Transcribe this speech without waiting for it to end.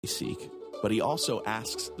seek, but he also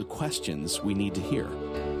asks the questions we need to hear.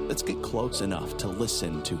 Let's get close enough to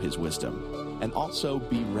listen to his wisdom, and also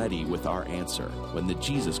be ready with our answer when the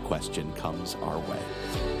Jesus question comes our way.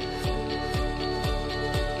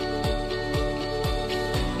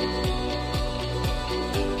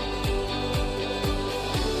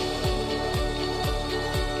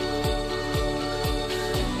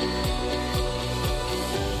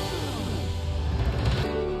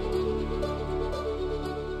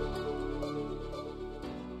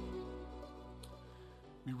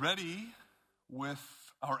 Ready with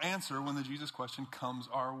our answer when the Jesus question comes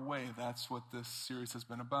our way. That's what this series has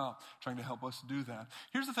been about, trying to help us do that.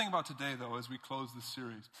 Here's the thing about today, though, as we close this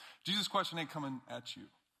series. Jesus question ain't coming at you.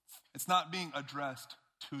 It's not being addressed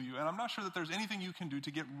to you. And I'm not sure that there's anything you can do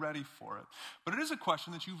to get ready for it. But it is a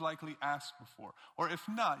question that you've likely asked before. Or if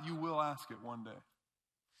not, you will ask it one day.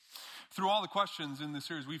 Through all the questions in this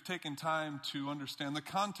series, we've taken time to understand the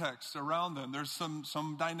context around them. There's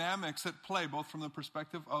some dynamics at play, both from the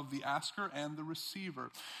perspective of the asker and the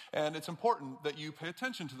receiver. And it's important that you pay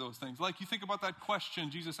attention to those things. Like you think about that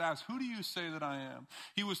question Jesus asked, who do you say that I am?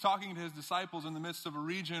 He was talking to his disciples in the midst of a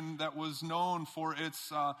region that was known for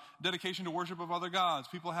its dedication to worship of other gods.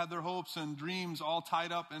 People had their hopes and dreams all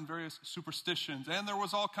tied up in various superstitions. And there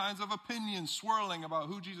was all kinds of opinions swirling about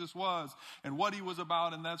who Jesus was and what he was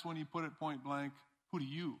about. And that's when he put it point blank, who do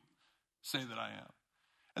you say that I am?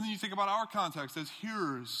 And then you think about our context as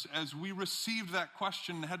hearers, as we received that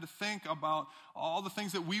question and had to think about all the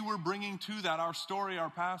things that we were bringing to that, our story, our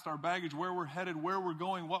past, our baggage, where we're headed, where we're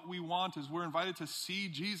going, what we want, as we're invited to see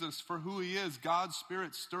Jesus for who he is, God's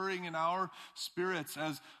Spirit stirring in our spirits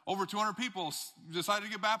as over 200 people decided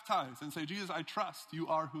to get baptized and say, Jesus, I trust you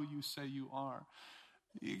are who you say you are.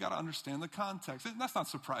 You got to understand the context. And that's not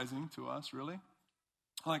surprising to us, really.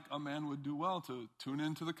 Like a man would do well to tune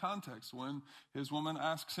into the context when his woman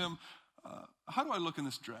asks him, how do I look in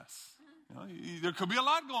this dress? You know, there could be a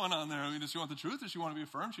lot going on there. I mean, does she want the truth? Does she want to be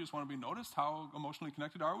affirmed? Does she just want to be noticed? How emotionally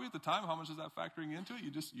connected are we at the time? How much is that factoring into it?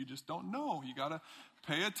 You just don't know. You got to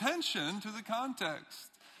pay attention to the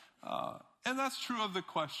context. And that's true of the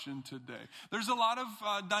question today. There's a lot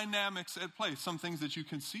of dynamics at play. Some things that you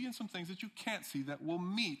can see and some things that you can't see that will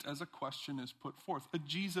meet as a question is put forth. A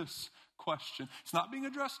Jesus question. It's not being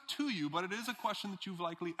addressed to you, but it is a question that you've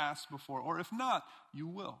likely asked before. Or if not, you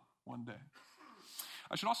will one day.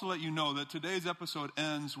 I should also let you know that today's episode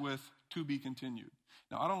ends with to be continued.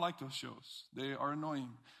 Now, I don't like those shows. They are annoying.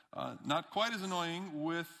 Not quite as annoying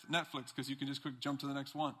with Netflix because you can just quick jump to the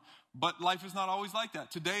next one. But life is not always like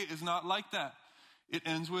that. Today is not like that. It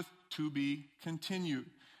ends with to be continued.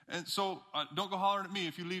 And so don't go hollering at me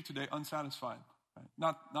if you leave today unsatisfied. Right?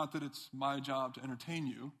 Not that it's my job to entertain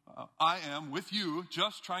you. I am with you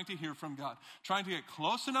just trying to hear from God. Trying to get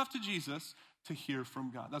close enough to Jesus to hear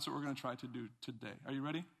from God. That's what we're going to try to do today. Are you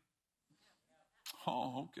ready?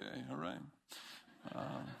 Oh, okay. All right.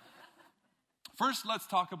 First, let's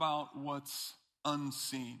talk about what's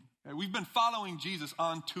unseen. Okay, we've been following Jesus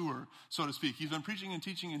on tour, so to speak. He's been preaching and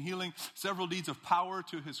teaching and healing several deeds of power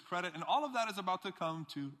to his credit, and all of that is about to come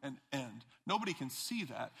to an end. Nobody can see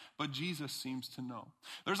that, but Jesus seems to know.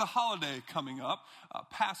 There's a holiday coming up,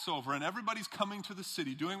 Passover, and everybody's coming to the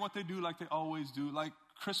city, doing what they do like they always do, like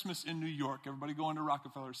Christmas in New York, everybody going to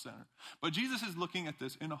Rockefeller Center. But Jesus is looking at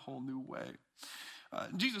this in a whole new way.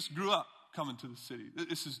 Jesus grew up coming to the city.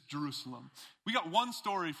 This is Jerusalem. We got one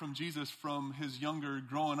story from Jesus from his younger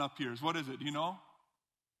growing up years. What is it? Do you know?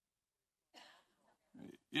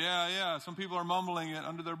 Yeah. Some people are mumbling it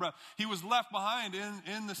under their breath. He was left behind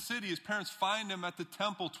in the city. His parents find him at the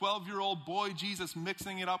temple, 12-year-old boy Jesus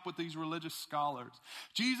mixing it up with these religious scholars.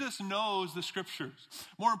 Jesus knows the scriptures.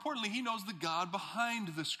 More importantly, he knows the God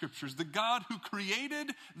behind the scriptures. The God who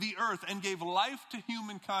created the earth and gave life to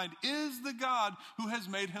humankind is the God who has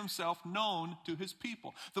made himself known to his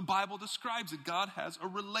people. The Bible describes it. God has a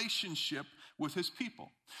relationship with his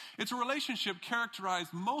people. It's a relationship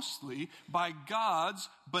characterized mostly by God's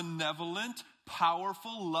benevolent,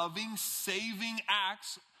 powerful, loving, saving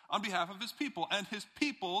acts on behalf of his people and his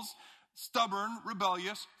people's stubborn,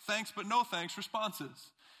 rebellious, thanks but no thanks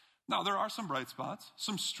responses. Now, there are some bright spots,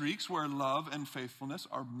 some streaks where love and faithfulness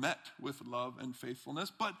are met with love and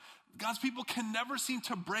faithfulness, but God's people can never seem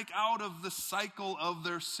to break out of the cycle of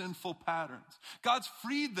their sinful patterns. God's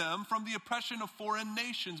freed them from the oppression of foreign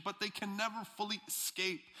nations, but they can never fully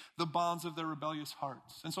escape the bonds of their rebellious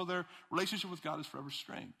hearts. And so their relationship with God is forever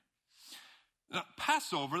strained.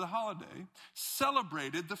 Passover, the holiday,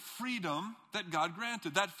 celebrated the freedom that God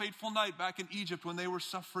granted. That fateful night back in Egypt when they were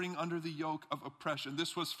suffering under the yoke of oppression.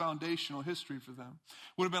 This was foundational history for them.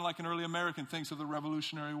 Would have been like an early American thinks of the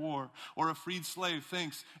Revolutionary War, or a freed slave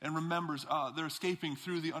thinks and remembers they're escaping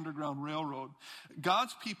through the Underground Railroad.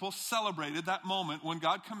 God's people celebrated that moment when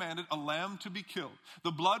God commanded a lamb to be killed.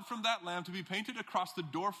 The blood from that lamb to be painted across the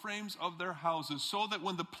door frames of their houses so that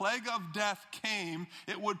when the plague of death came,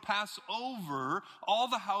 it would pass over all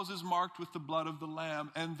the houses marked with the blood of the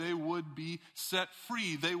Lamb, and they would be set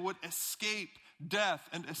free. They would escape death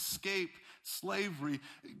and escape slavery.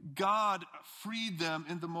 God freed them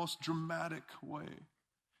in the most dramatic way.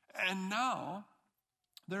 And now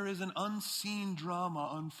there is an unseen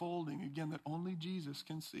drama unfolding, again, that only Jesus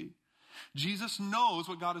can see. Jesus knows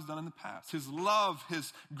what God has done in the past. His love,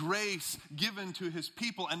 his grace given to his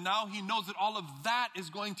people. And now he knows that all of that is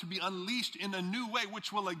going to be unleashed in a new way,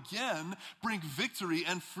 which will again bring victory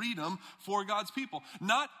and freedom for God's people.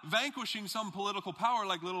 Not vanquishing some political power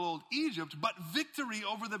like little old Egypt, but victory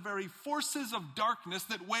over the very forces of darkness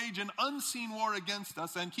that wage an unseen war against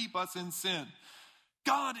us and keep us in sin.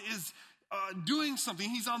 God is doing something.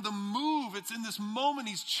 He's on the move. It's in this moment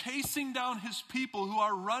he's chasing down his people who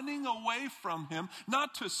are running away from him,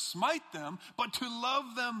 not to smite them, but to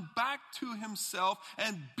love them back to himself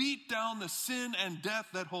and beat down the sin and death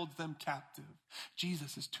that holds them captive.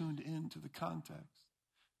 Jesus is tuned into the context.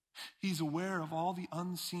 He's aware of all the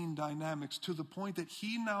unseen dynamics to the point that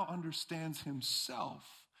he now understands himself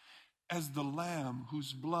as the Lamb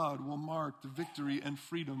whose blood will mark the victory and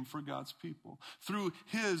freedom for God's people. Through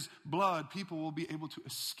his blood, people will be able to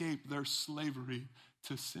escape their slavery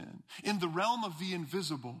to sin. In the realm of the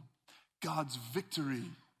invisible, God's victory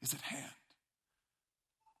is at hand.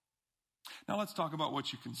 Now let's talk about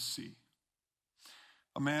what you can see.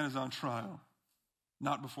 A man is on trial,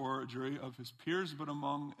 not before a jury of his peers, but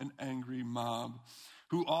among an angry mob,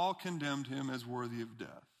 who all condemned him as worthy of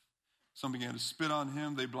death. Some began to spit on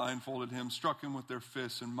him, they blindfolded him, struck him with their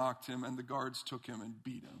fists and mocked him, and the guards took him and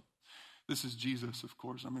beat him. This is Jesus, of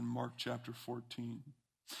course. I'm in Mark chapter 14.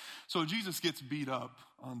 So Jesus gets beat up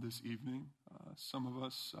on this evening. Some of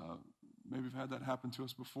us maybe have had that happen to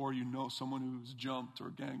us before. You know someone who's jumped or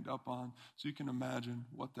ganged up on, so you can imagine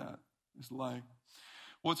what that is like.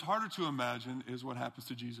 What's harder to imagine is what happens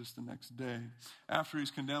to Jesus the next day. After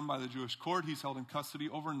he's condemned by the Jewish court, he's held in custody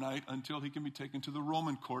overnight until he can be taken to the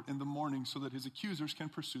Roman court in the morning so that his accusers can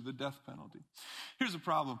pursue the death penalty. Here's the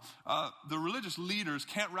problem. The religious leaders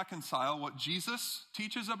can't reconcile what Jesus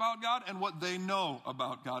teaches about God and what they know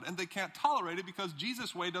about God. And they can't tolerate it because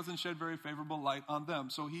Jesus' way doesn't shed very favorable light on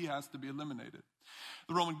them. So he has to be eliminated.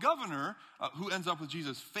 The Roman governor, who ends up with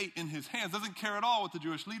Jesus' fate in his hands, doesn't care at all what the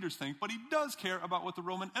Jewish leaders think, but he does care about what the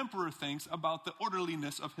Roman emperor thinks about the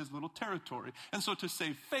orderliness of his little territory. And so to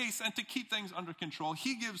save face and to keep things under control,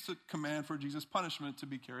 he gives the command for Jesus' punishment to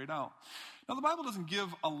be carried out. Now, the Bible doesn't give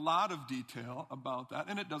a lot of detail about that,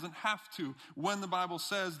 and it doesn't have to. When the Bible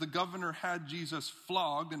says the governor had Jesus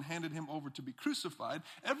flogged and handed him over to be crucified,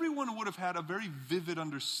 everyone would have had a very vivid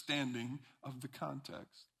understanding of the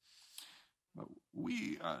context. But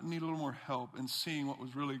we need a little more help in seeing what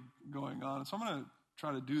was really going on. And so I'm going to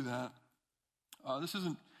try to do that. This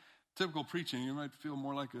isn't typical preaching. It might feel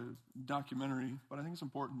more like a documentary, but I think it's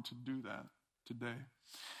important to do that today.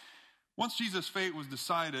 Once Jesus' fate was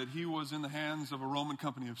decided, he was in the hands of a Roman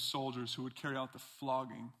company of soldiers who would carry out the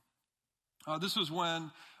flogging. This was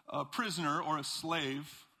when a prisoner or a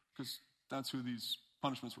slave, because that's who these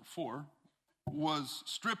punishments were for, was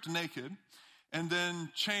stripped naked and then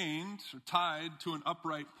chained or tied to an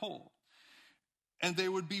upright pole. And they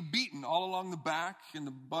would be beaten all along the back and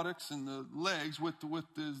the buttocks and the legs with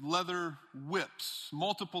these leather whips,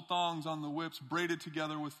 multiple thongs on the whips braided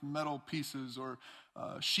together with metal pieces or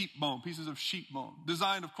pieces of sheep bone,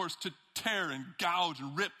 designed, of course, to tear and gouge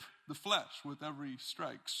and rip the flesh with every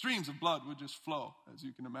strike. Streams of blood would just flow, as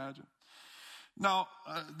you can imagine. Now,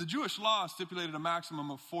 the Jewish law stipulated a maximum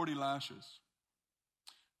of 40 lashes.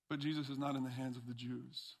 But Jesus is not in the hands of the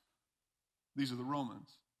Jews. These are the Romans.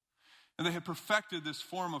 And they had perfected this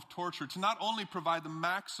form of torture to not only provide the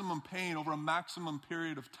maximum pain over a maximum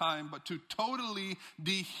period of time, but to totally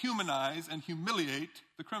dehumanize and humiliate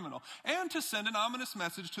the criminal. And to send an ominous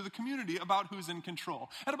message to the community about who's in control.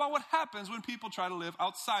 And about what happens when people try to live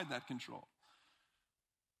outside that control.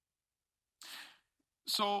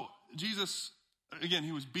 So Jesus, again,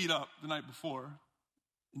 he was beat up the night before.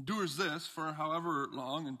 Endures this for however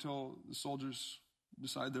long until the soldiers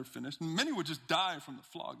decide they're finished. And many would just die from the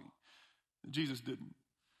flogging. Jesus didn't.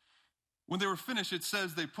 When they were finished, it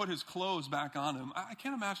says they put his clothes back on him. I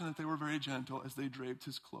can't imagine that they were very gentle as they draped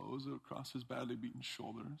his clothes across his badly beaten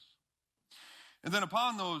shoulders. And then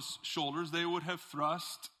upon those shoulders, they would have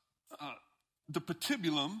thrust the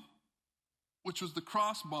patibulum, which was the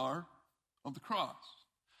crossbar of the cross.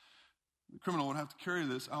 The criminal would have to carry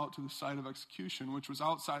this out to the site of execution, which was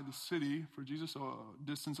outside the city for Jesus, a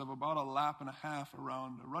distance of about a lap and a half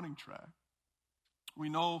around a running track. We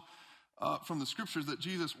know from the scriptures that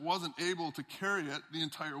Jesus wasn't able to carry it the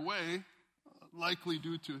entire way, likely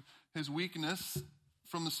due to his weakness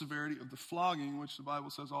from the severity of the flogging, which the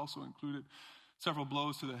Bible says also included several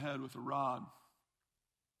blows to the head with a rod.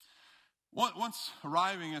 Once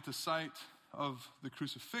arriving at the site of the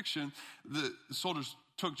crucifixion, the soldiers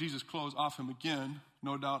took Jesus' clothes off him again,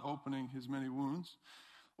 no doubt opening his many wounds.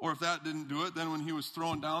 Or if that didn't do it, then when he was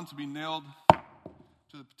thrown down to be nailed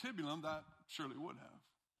to the patibulum, that surely would have.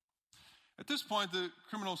 At this point, the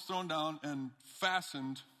criminal is thrown down and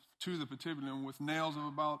fastened to the patibulum with nails of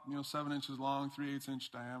about 7 inches long, 3/8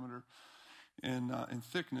 inch diameter in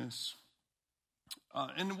thickness.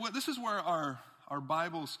 This is where our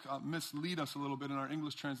Bibles mislead us a little bit in our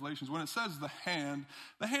English translations. When it says the hand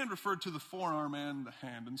referred to the forearm and the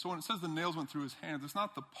hand. And so when it says the nails went through his hands, it's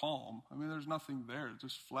not the palm. I mean, there's nothing there.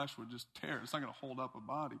 Just flesh would just tear. It's not going to hold up a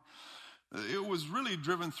body. It was really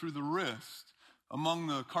driven through the wrist, among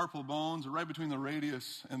the carpal bones, or right between the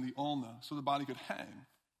radius and the ulna, so the body could hang.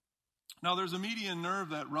 Now, there's a median nerve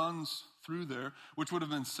that runs through there, which would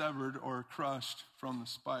have been severed or crushed from the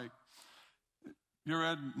spike. You ever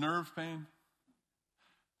had nerve pain?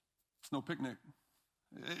 It's no picnic.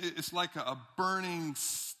 It's like a burning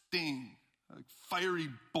sting, like fiery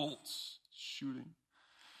bolts shooting.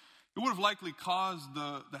 It would have likely caused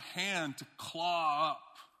the hand to claw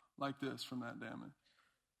up like this from that damage.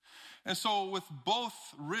 And so with both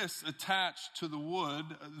wrists attached to the wood,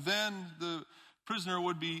 then the prisoner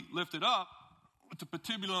would be lifted up with the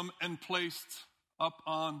patibulum and placed up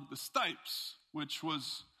on the stipes, which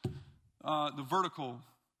was the vertical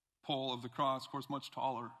pole of the cross, of course, much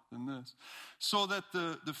taller than this, so that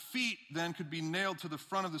the feet then could be nailed to the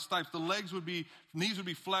front of the stipes. The knees would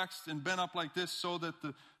be flexed and bent up like this so that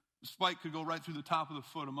the spike could go right through the top of the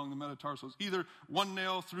foot among the metatarsals. Either one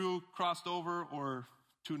nail through, crossed over, or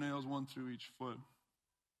 2 nails, one through each foot.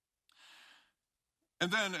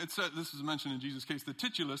 And then it said, this is mentioned in Jesus' case, the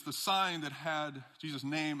titulus, the sign that had Jesus'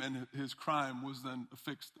 name and his crime, was then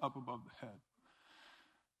affixed up above the head.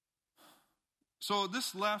 So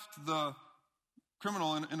this left the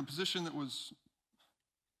criminal in a position that was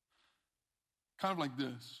kind of like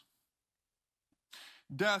this.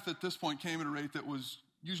 Death at this point came at a rate that was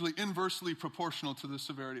usually inversely proportional to the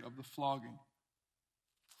severity of the flogging.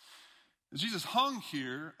 As Jesus hung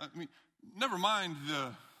here, never mind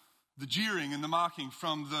the jeering and the mocking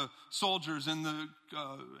from the soldiers and the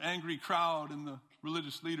angry crowd and the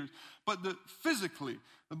religious leaders, but physically,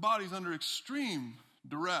 the body's under extreme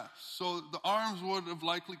duress. So the arms would have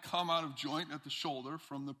likely come out of joint at the shoulder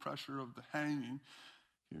from the pressure of the hanging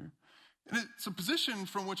here. And it's a position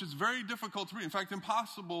from which it's very difficult to breathe. In fact,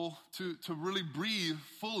 impossible to really breathe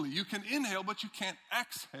fully. You can inhale, but you can't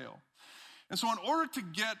exhale. And so in order to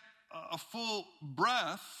get a full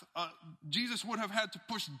breath, Jesus would have had to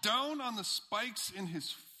push down on the spikes in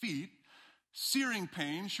his feet, searing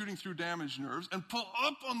pain shooting through damaged nerves, and pull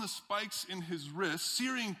up on the spikes in his wrists,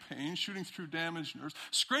 searing pain shooting through damaged nerves,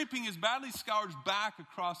 scraping his badly scoured back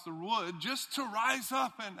across the wood just to rise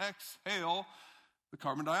up and exhale the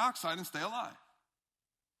carbon dioxide and stay alive.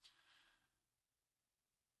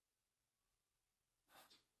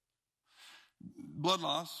 Blood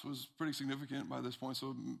loss was pretty significant by this point,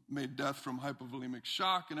 so it made death from hypovolemic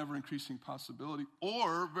shock an ever-increasing possibility,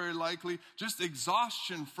 or very likely just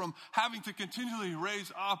exhaustion from having to continually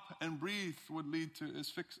raise up and breathe would lead to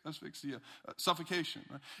asphyxia, suffocation.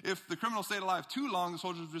 Right? If the criminal stayed alive too long, the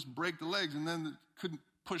soldiers would just break the legs and then couldn't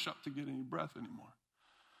push up to get any breath anymore.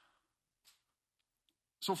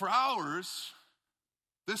 So for hours,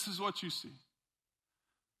 this is what you see.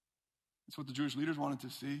 It's what the Jewish leaders wanted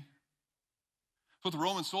to see. It's what the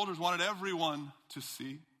Roman soldiers wanted everyone to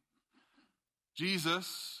see.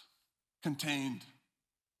 Jesus contained,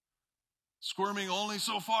 squirming only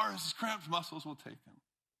so far as his cramped muscles will take him.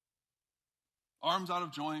 Arms out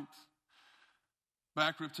of joint,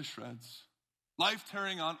 back ripped to shreds, life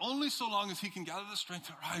tearing on only so long as he can gather the strength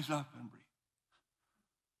to rise up and breathe.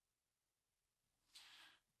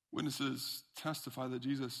 Witnesses testify that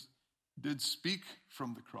Jesus did speak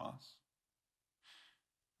from the cross.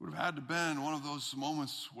 It would have had to been one of those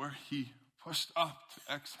moments where he pushed up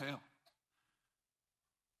to exhale.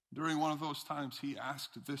 During one of those times, he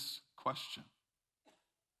asked this question: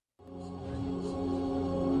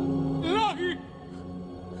 إلهي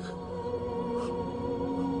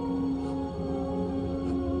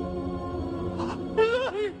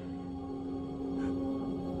إلهي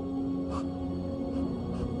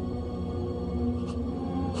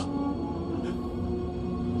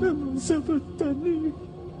لمن سبتني.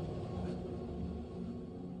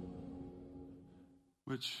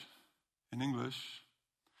 Which, in English,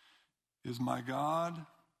 is my God,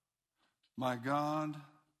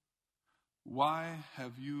 why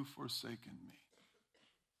have you forsaken me?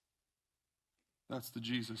 That's the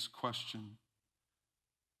Jesus question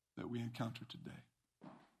that we encounter today.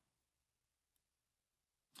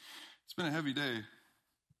 It's been a heavy day.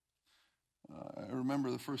 I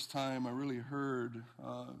remember the first time I really heard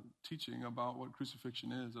teaching about what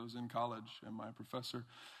crucifixion is. I was in college, and my professor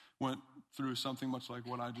went through something much like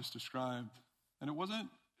what I just described. And it wasn't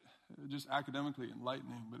just academically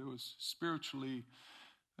enlightening, but it was spiritually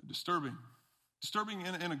disturbing. Disturbing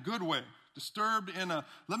in a good way. Disturbed in a,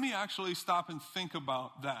 let me actually stop and think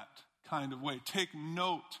about that kind of way. Take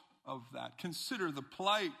note of that. Consider the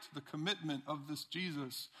plight, the commitment of this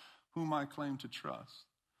Jesus whom I claim to trust.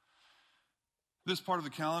 This part of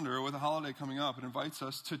the calendar, with a holiday coming up, it invites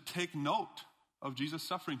us to take note of Jesus'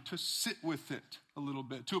 suffering, to sit with it a little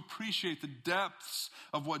bit, to appreciate the depths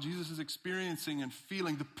of what Jesus is experiencing and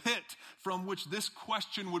feeling, the pit from which this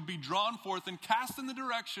question would be drawn forth and cast in the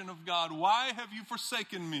direction of God. Why have you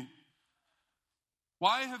forsaken me?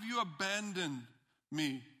 Why have you abandoned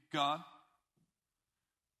me, God?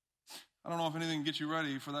 I don't know if anything can get you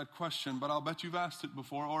ready for that question, but I'll bet you've asked it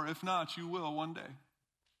before, or if not, you will one day.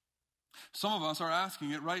 Some of us are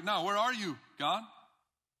asking it right now. Where are you, God?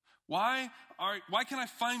 Why can't I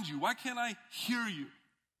find you? Why can't I hear you?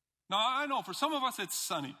 Now, I know for some of us it's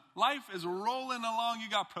sunny. Life is rolling along. You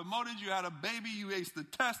got promoted. You had a baby. You aced the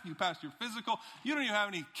test. You passed your physical. You don't even have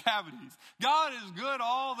any cavities. God is good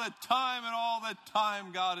all the time, and all the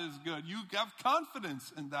time God is good. You have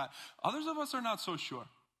confidence in that. Others of us are not so sure.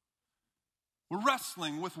 We're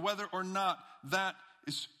wrestling with whether or not that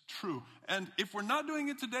is true. And if we're not doing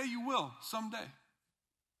it today, you will someday.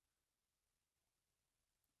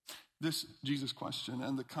 This Jesus question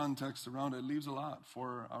and the context around it leaves a lot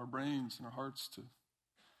for our brains and our hearts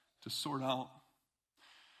to sort out.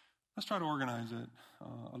 Let's try to organize it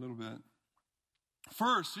a little bit.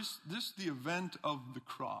 First, just the event of the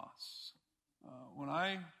cross. When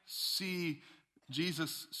I see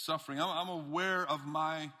Jesus suffering, I'm aware of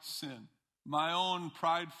my sin. My own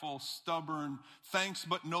prideful, stubborn, thanks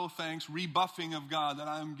but no thanks, rebuffing of God that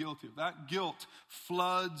I am guilty of. That guilt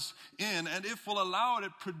floods in, and if we'll allow it,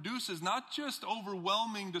 it produces not just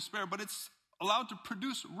overwhelming despair, but it's allowed to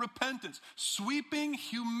produce repentance, sweeping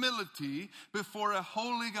humility before a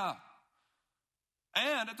holy God.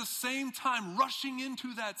 And at the same time, rushing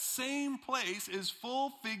into that same place is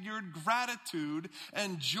full-figured gratitude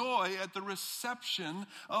and joy at the reception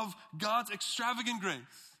of God's extravagant grace.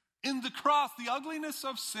 In the cross, the ugliness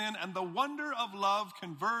of sin and the wonder of love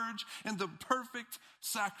converge in the perfect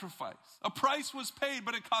sacrifice. A price was paid,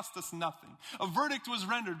 but it cost us nothing. A verdict was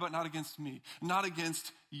rendered, but not against me, not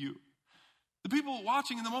against you. The people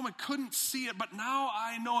watching in the moment couldn't see it, but now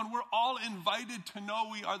I know, and we're all invited to know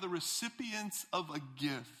we are the recipients of a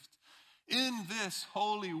gift. In this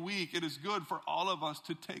Holy Week, it is good for all of us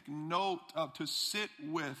to take note of, to sit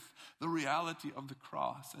with the reality of the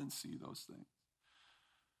cross and see those things.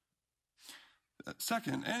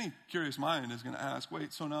 Second, any curious mind is going to ask,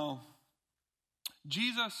 wait, so now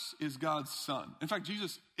Jesus is God's son. In fact,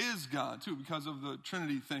 Jesus is God too because of the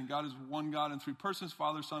Trinity thing. God is one God in three persons,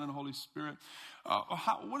 Father, Son, and Holy Spirit.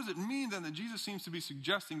 What does it mean then that Jesus seems to be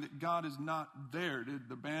suggesting that God is not there? Did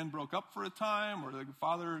the band broke up for a time, or the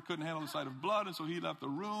Father couldn't handle the sight of blood and so he left the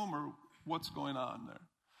room, or what's going on there?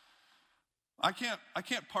 I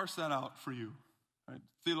can't parse that out for you. Right?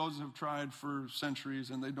 Theologians have tried for centuries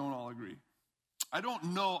and they don't all agree. I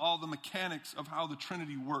don't know all the mechanics of how the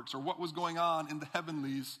Trinity works or what was going on in the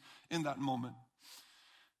heavenlies in that moment.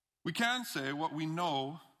 We can say what we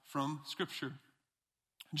know from Scripture.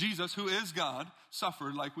 Jesus, who is God,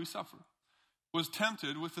 suffered like we suffer, was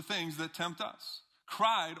tempted with the things that tempt us,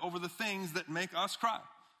 cried over the things that make us cry.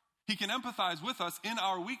 He can empathize with us in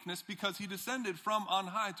our weakness because he descended from on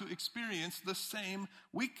high to experience the same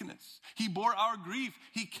weakness. He bore our grief.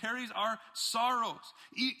 He carries our sorrows.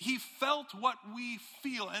 He felt what we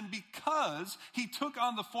feel. And because he took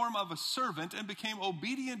on the form of a servant and became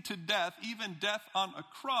obedient to death, even death on a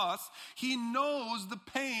cross, he knows the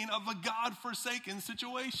pain of a God-forsaken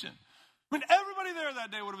situation. I mean, everybody there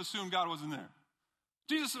that day would have assumed God wasn't there.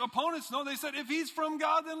 Jesus' opponents know, they said, if he's from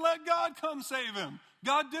God, then let God come save him.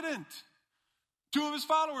 God didn't. Two of his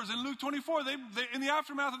followers in Luke 24, they in the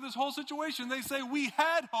aftermath of this whole situation, they say, we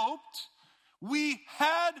had hoped.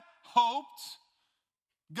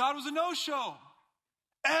 God was a no-show.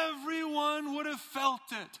 Everyone would have felt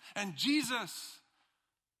it. And Jesus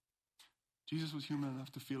was human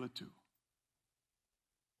enough to feel it too.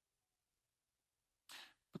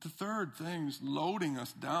 But the third thing is loading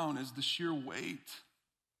us down is the sheer weight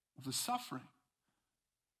of the suffering.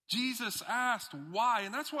 Jesus asked why,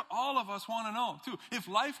 and that's what all of us want to know too. If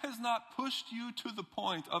life has not pushed you to the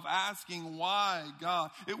point of asking why,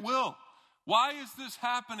 God, it will. Why is this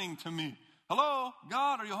happening to me? Hello,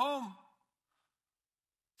 God, are you home?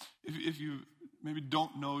 If you maybe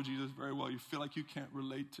don't know Jesus very well, you feel like you can't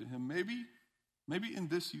relate to him. Maybe in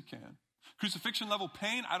this you can. Crucifixion level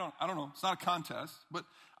pain, I don't know. It's not a contest, but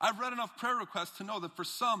I've read enough prayer requests to know that for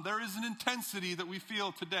some, there is an intensity that we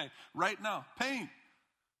feel today, right now. Pain,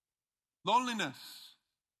 loneliness,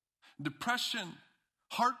 depression,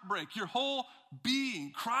 heartbreak. Your whole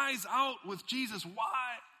being cries out with Jesus, why?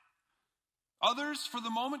 Others, for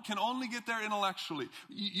the moment, can only get there intellectually.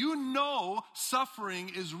 You know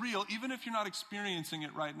suffering is real, even if you're not experiencing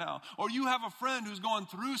it right now. Or you have a friend who's going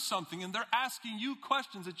through something, and they're asking you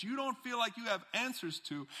questions that you don't feel like you have answers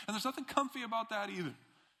to. And there's nothing comfy about that either.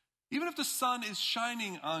 Even if the sun is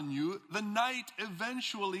shining on you, the night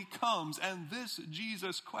eventually comes, and this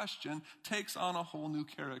Jesus question takes on a whole new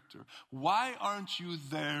character. Why aren't you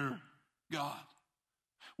there, God?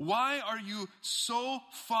 Why are you so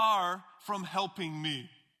far from helping me,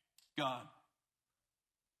 God?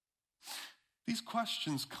 These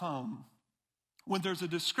questions come when there's a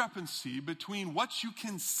discrepancy between what you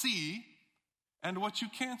can see and what you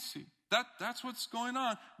can't see. That's what's going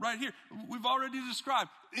on right here. We've already described.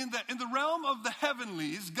 In the realm of the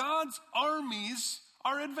heavenlies, God's armies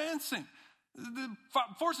are advancing. The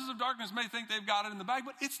forces of darkness may think they've got it in the bag,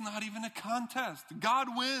 but it's not even a contest. God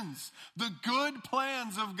wins. The good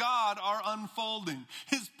plans of God are unfolding.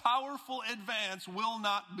 His powerful advance will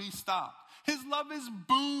not be stopped. His love is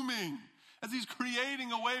booming as he's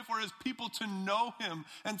creating a way for his people to know him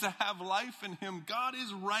and to have life in him. God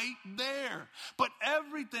is right there. But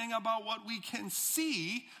everything about what we can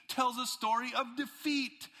see tells a story of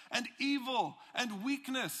defeat and evil and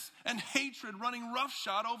weakness and hatred running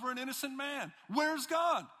roughshod over an innocent man. Where's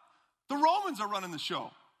God? The Romans are running the show.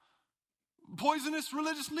 Poisonous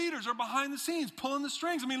religious leaders are behind the scenes, pulling the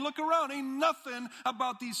strings. I mean, look around. Ain't nothing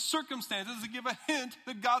about these circumstances that give a hint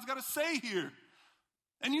that God's got to say here.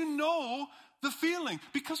 And you know the feeling,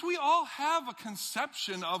 because we all have a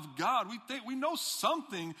conception of God. We know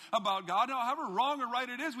something about God. Now, however wrong or right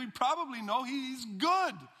it is, we probably know he's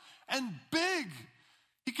good and big.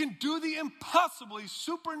 He can do the impossible. He's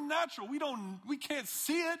supernatural. We can't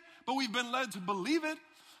see it, but we've been led to believe it.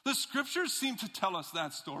 The scriptures seem to tell us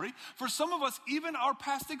that story. For some of us, even our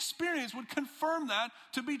past experience would confirm that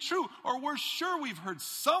to be true. Or we're sure we've heard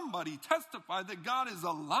somebody testify that God is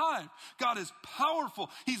alive. God is powerful.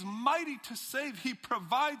 He's mighty to save. He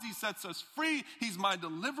provides. He sets us free. He's my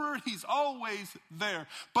deliverer. He's always there.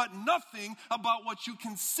 But nothing about what you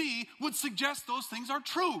can see would suggest those things are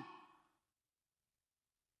true.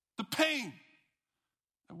 The pain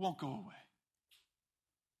that won't go away.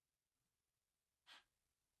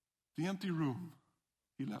 The empty room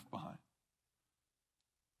he left behind.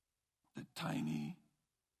 The tiny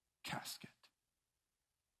casket.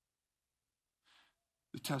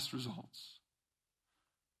 The test results.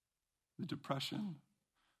 The depression,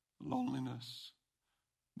 the loneliness,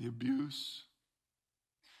 the abuse,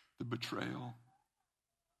 the betrayal,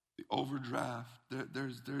 the overdraft.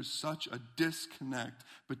 There's such a disconnect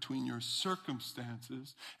between your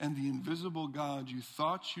circumstances and the invisible God you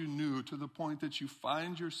thought you knew, to the point that you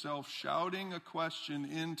find yourself shouting a question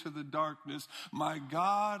into the darkness. My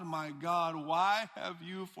God, why have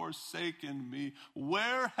you forsaken me?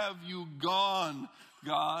 Where have you gone,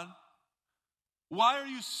 God? Why are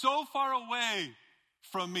you so far away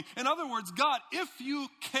from me? In other words, God, if you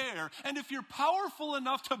care and if you're powerful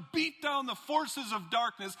enough to beat down the forces of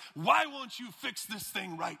darkness, why won't you fix this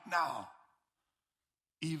thing right now?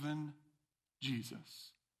 Even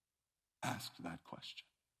Jesus asked that question.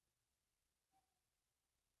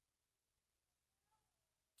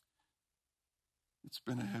 It's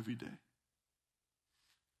been a heavy day.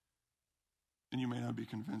 And you may not be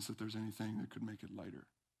convinced that there's anything that could make it lighter.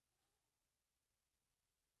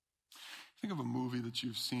 Think of a movie that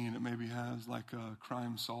you've seen. It maybe has like a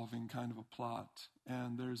crime-solving kind of a plot.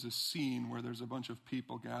 And there's a scene where there's a bunch of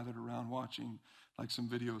people gathered around watching like some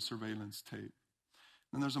video surveillance tape.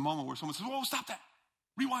 And there's a moment where someone says, "Whoa, stop that.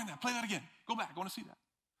 Rewind that. Play that again. Go back. I want to see that."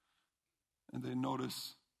 And they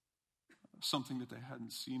notice something that they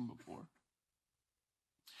hadn't seen before.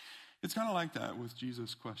 It's kind of like that with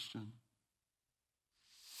Jesus' question.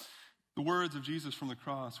 The words of Jesus from the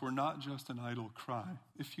cross were not just an idle cry.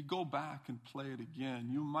 If you go back and play it again,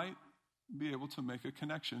 you might be able to make a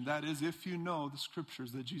connection. That is, if you know the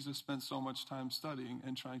scriptures that Jesus spent so much time studying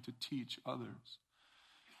and trying to teach others.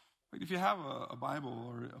 Like if you have a Bible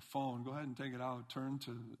or a phone, go ahead and take it out. Turn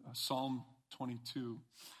to Psalm 22.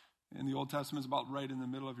 In the Old Testament, it's about right in the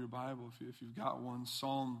middle of your Bible if you've got one.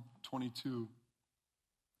 Psalm 22.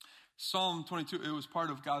 Psalm 22, it was part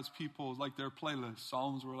of God's people, like their playlist.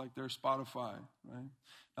 Psalms were like their Spotify, right?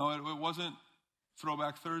 Now, it wasn't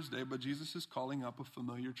Throwback Thursday, but Jesus is calling up a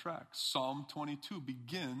familiar track. Psalm 22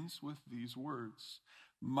 begins with these words.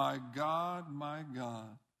 My God,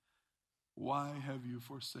 why have you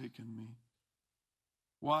forsaken me?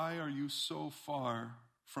 Why are you so far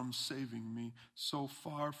from saving me, so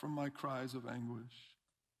far from my cries of anguish?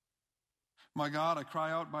 My God, I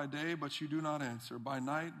cry out by day, but you do not answer. By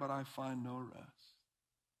night, but I find no rest.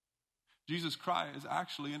 Jesus' cry is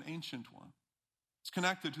actually an ancient one. It's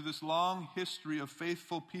connected to this long history of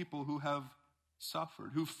faithful people who have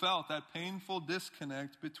suffered, who felt that painful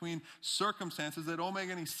disconnect between circumstances that don't make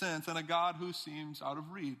any sense and a God who seems out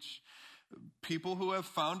of reach. People who have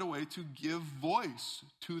found a way to give voice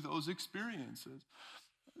to those experiences.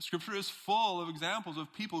 Scripture is full of examples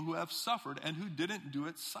of people who have suffered and who didn't do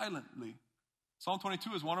it silently. Psalm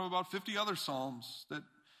 22 is one of about 50 other psalms that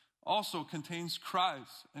also contains cries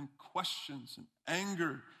and questions and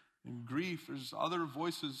anger and grief. There's other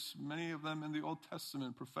voices, many of them in the Old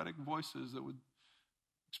Testament, prophetic voices that would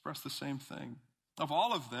express the same thing. Of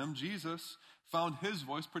all of them, Jesus found his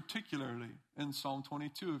voice particularly in Psalm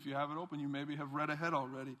 22. If you have it open, you maybe have read ahead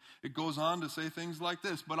already. It goes on to say things like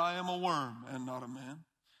this, but I am a worm and not a man,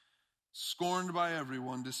 scorned by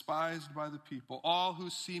everyone, despised by the people. All who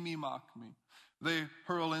see me mock me. They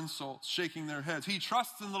hurl insults, shaking their heads. He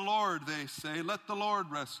trusts in the Lord, they say. Let the Lord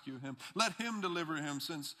rescue him. Let him deliver him,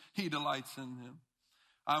 since he delights in him.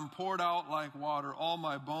 I'm poured out like water. All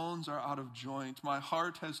my bones are out of joint. My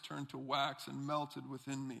heart has turned to wax and melted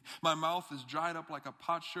within me. My mouth is dried up like a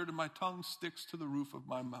potsherd, and my tongue sticks to the roof of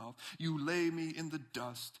my mouth. You lay me in the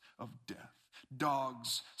dust of death.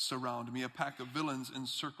 Dogs surround me. A pack of villains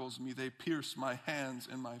encircles me. They pierce my hands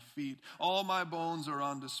and my feet. All my bones are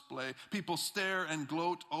on display. People stare and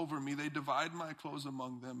gloat over me. They divide my clothes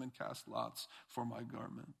among them and cast lots for my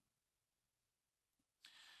garment.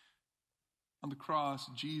 On the cross,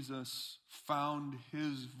 Jesus found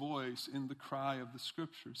his voice in the cry of the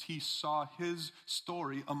scriptures. He saw his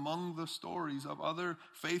story among the stories of other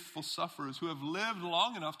faithful sufferers who have lived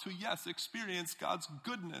long enough to, yes, experience God's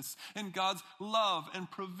goodness and God's love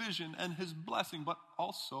and provision and his blessing, but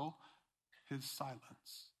also his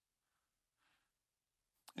silence.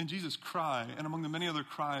 In Jesus' cry, and among the many other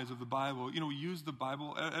cries of the Bible, we use the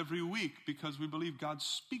Bible every week because we believe God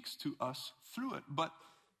speaks to us through it. But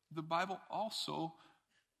the Bible also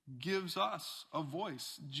gives us a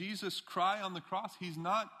voice. Jesus' cry on the cross, he's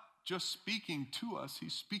not just speaking to us,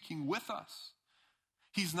 he's speaking with us.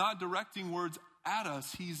 He's not directing words at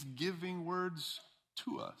us, he's giving words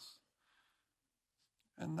to us.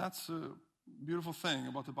 And that's a beautiful thing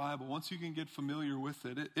about the Bible. Once you can get familiar with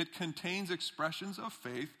it, it contains expressions of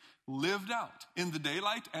faith lived out in the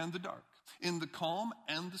daylight and the dark, in the calm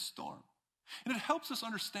and the storm. And it helps us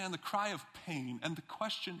understand the cry of pain and the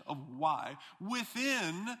question of why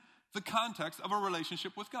within the context of a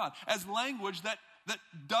relationship with God, as language that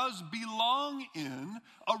does belong in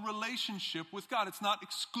a relationship with God. It's not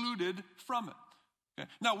excluded from it. Okay?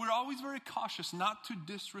 Now, we're always very cautious not to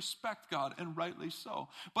disrespect God, and rightly so.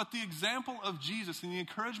 But the example of Jesus and the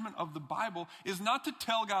encouragement of the Bible is not to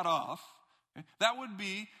tell God off. Okay? That would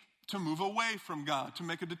be to move away from God, to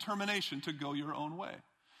make a determination to go your own way.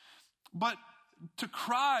 But to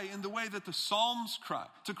cry in the way that the Psalms cry,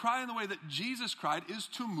 to cry in the way that Jesus cried, is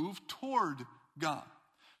to move toward God,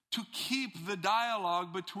 to keep the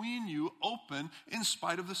dialogue between you open in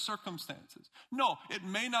spite of the circumstances. No, it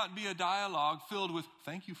may not be a dialogue filled with,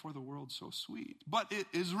 thank you for the world so sweet, but it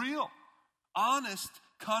is real, honest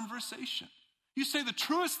conversation. You say the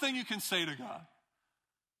truest thing you can say to God.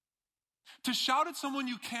 To shout at someone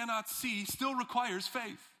you cannot see still requires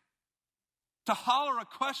faith. To holler a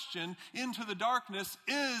question into the darkness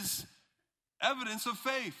is evidence of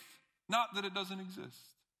faith, not that it doesn't exist.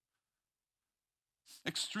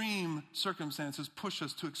 Extreme circumstances push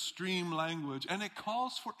us to extreme language, and it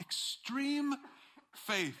calls for extreme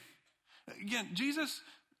faith. Again,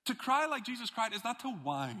 to cry like Jesus cried is not to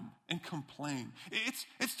whine and complain.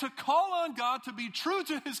 It's to call on God to be true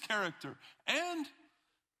to his character and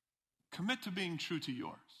commit to being true to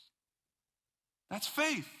yours. That's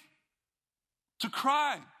faith. To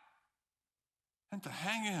cry and to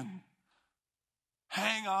hang in.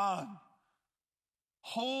 Hang on.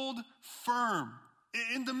 Hold firm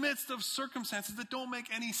in the midst of circumstances that don't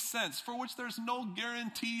make any sense, for which there's no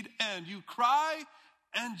guaranteed end. You cry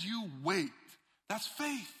and you wait. That's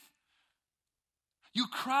faith. You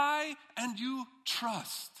cry and you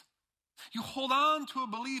trust. You hold on to a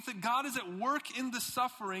belief that God is at work in the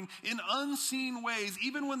suffering in unseen ways,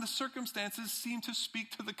 even when the circumstances seem to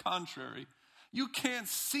speak to the contrary. You can't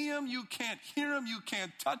see him, you can't hear him, you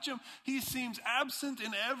can't touch him. He seems absent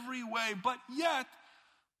in every way, but yet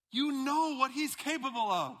you know what he's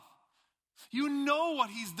capable of. You know what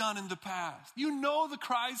he's done in the past. You know the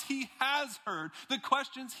cries he has heard, the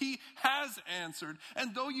questions he has answered.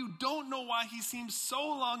 And though you don't know why he seems so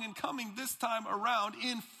long in coming this time around,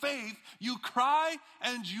 in faith, you cry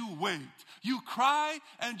and you wait. You cry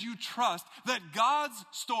and you trust that God's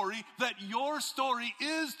story, that your story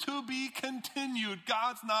is to be continued.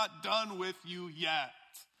 God's not done with you yet.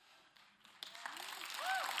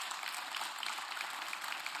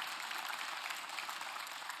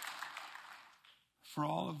 For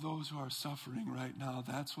all of those who are suffering right now,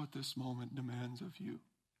 that's what this moment demands of you.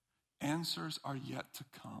 Answers are yet to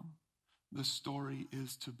come. The story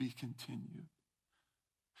is to be continued.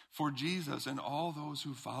 For Jesus and all those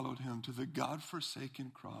who followed him to the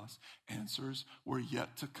God-forsaken cross, answers were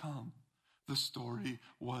yet to come. The story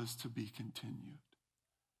was to be continued.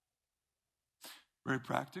 Very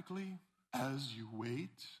practically, as you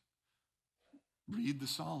wait, read the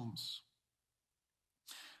Psalms.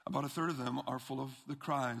 About a third of them are full of the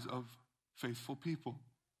cries of faithful people.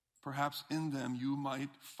 Perhaps in them you might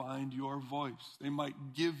find your voice. They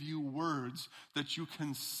might give you words that you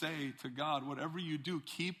can say to God. Whatever you do,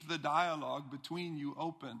 keep the dialogue between you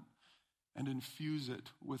open and infuse it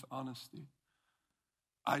with honesty.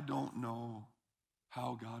 I don't know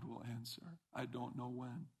how God will answer. I don't know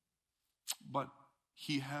when. But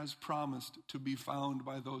he has promised to be found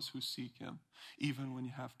by those who seek him, even when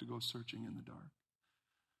you have to go searching in the dark.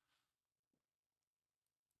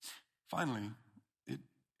 Finally,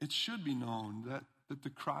 it should be known that the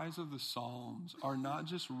cries of the Psalms are not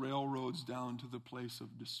just railroads down to the place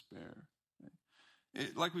of despair.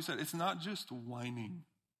 Like we said, it's not just whining.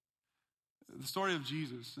 The story of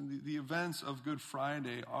Jesus and the events of Good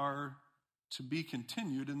Friday are to be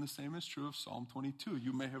continued, and the same is true of Psalm 22.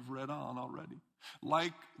 You may have read on already.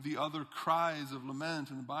 Like the other cries of lament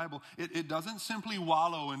in the Bible, it doesn't simply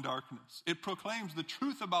wallow in darkness. It proclaims the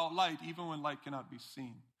truth about light even when light cannot be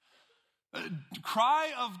seen.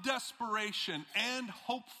 Cry of desperation and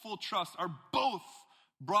hopeful trust are both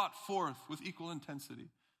brought forth with equal intensity.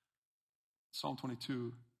 Psalm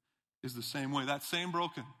 22 is the same way. That same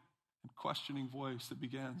broken and questioning voice that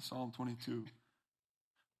began Psalm 22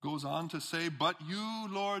 goes on to say, "But you,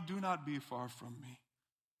 Lord, do not be far from me.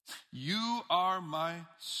 You are my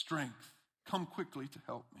strength. Come quickly to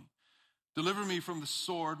help me. Deliver me from the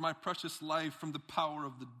sword, my precious life from the power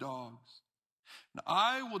of the dogs. And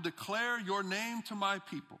I will declare your name to my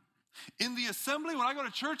people. In the assembly, when I go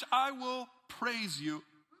to church, I will praise you.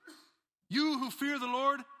 You who fear the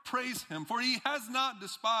Lord, praise him, for he has not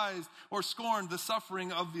despised or scorned the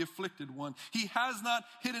suffering of the afflicted one. He has not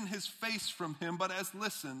hidden his face from him, but has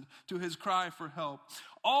listened to his cry for help.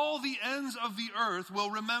 All the ends of the earth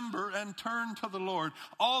will remember and turn to the Lord.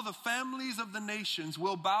 All the families of the nations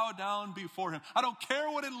will bow down before him." I don't care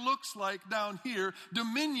what it looks like down here.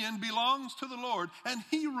 Dominion belongs to the Lord, and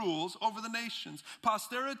he rules over the nations.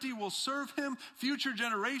 Posterity will serve him. Future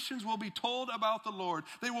generations will be told about the Lord.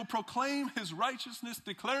 They will proclaim his righteousness,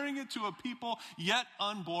 declaring it to a people yet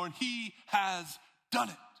unborn. He has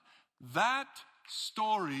done it. That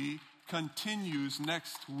story continues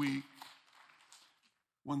next week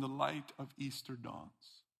when the light of Easter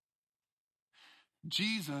dawns.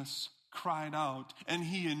 Jesus cried out and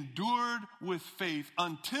he endured with faith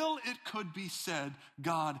until it could be said,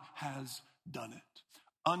 God has done it.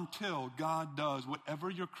 Until God does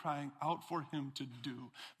whatever you're crying out for him to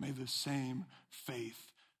do, may the same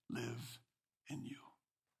faith live in you.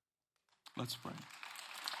 Let's pray.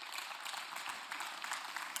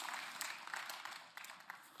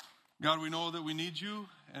 God, we know that we need you,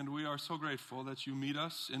 and we are so grateful that you meet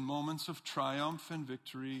us in moments of triumph and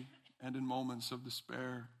victory and in moments of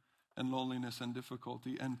despair and loneliness and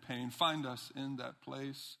difficulty and pain. Find us in that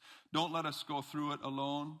place. Don't let us go through it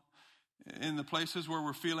alone. In the places where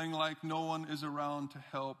we're feeling like no one is around to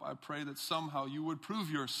help, I pray that somehow you would prove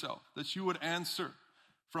yourself, that you would answer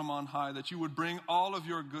from on high, that you would bring all of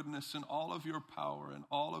your goodness and all of your power and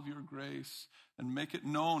all of your grace and make it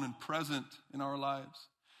known and present in our lives.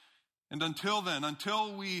 And until then,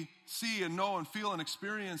 until we see and know and feel and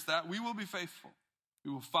experience that, we will be faithful.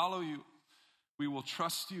 We will follow you. We will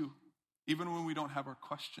trust you. Even when we don't have our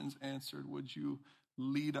questions answered, would you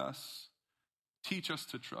lead us? Teach us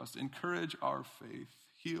to trust. Encourage our faith.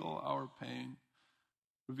 Heal our pain.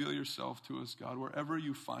 Reveal yourself to us, God, wherever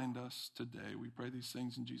you find us today. We pray these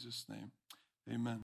things in Jesus' name. Amen.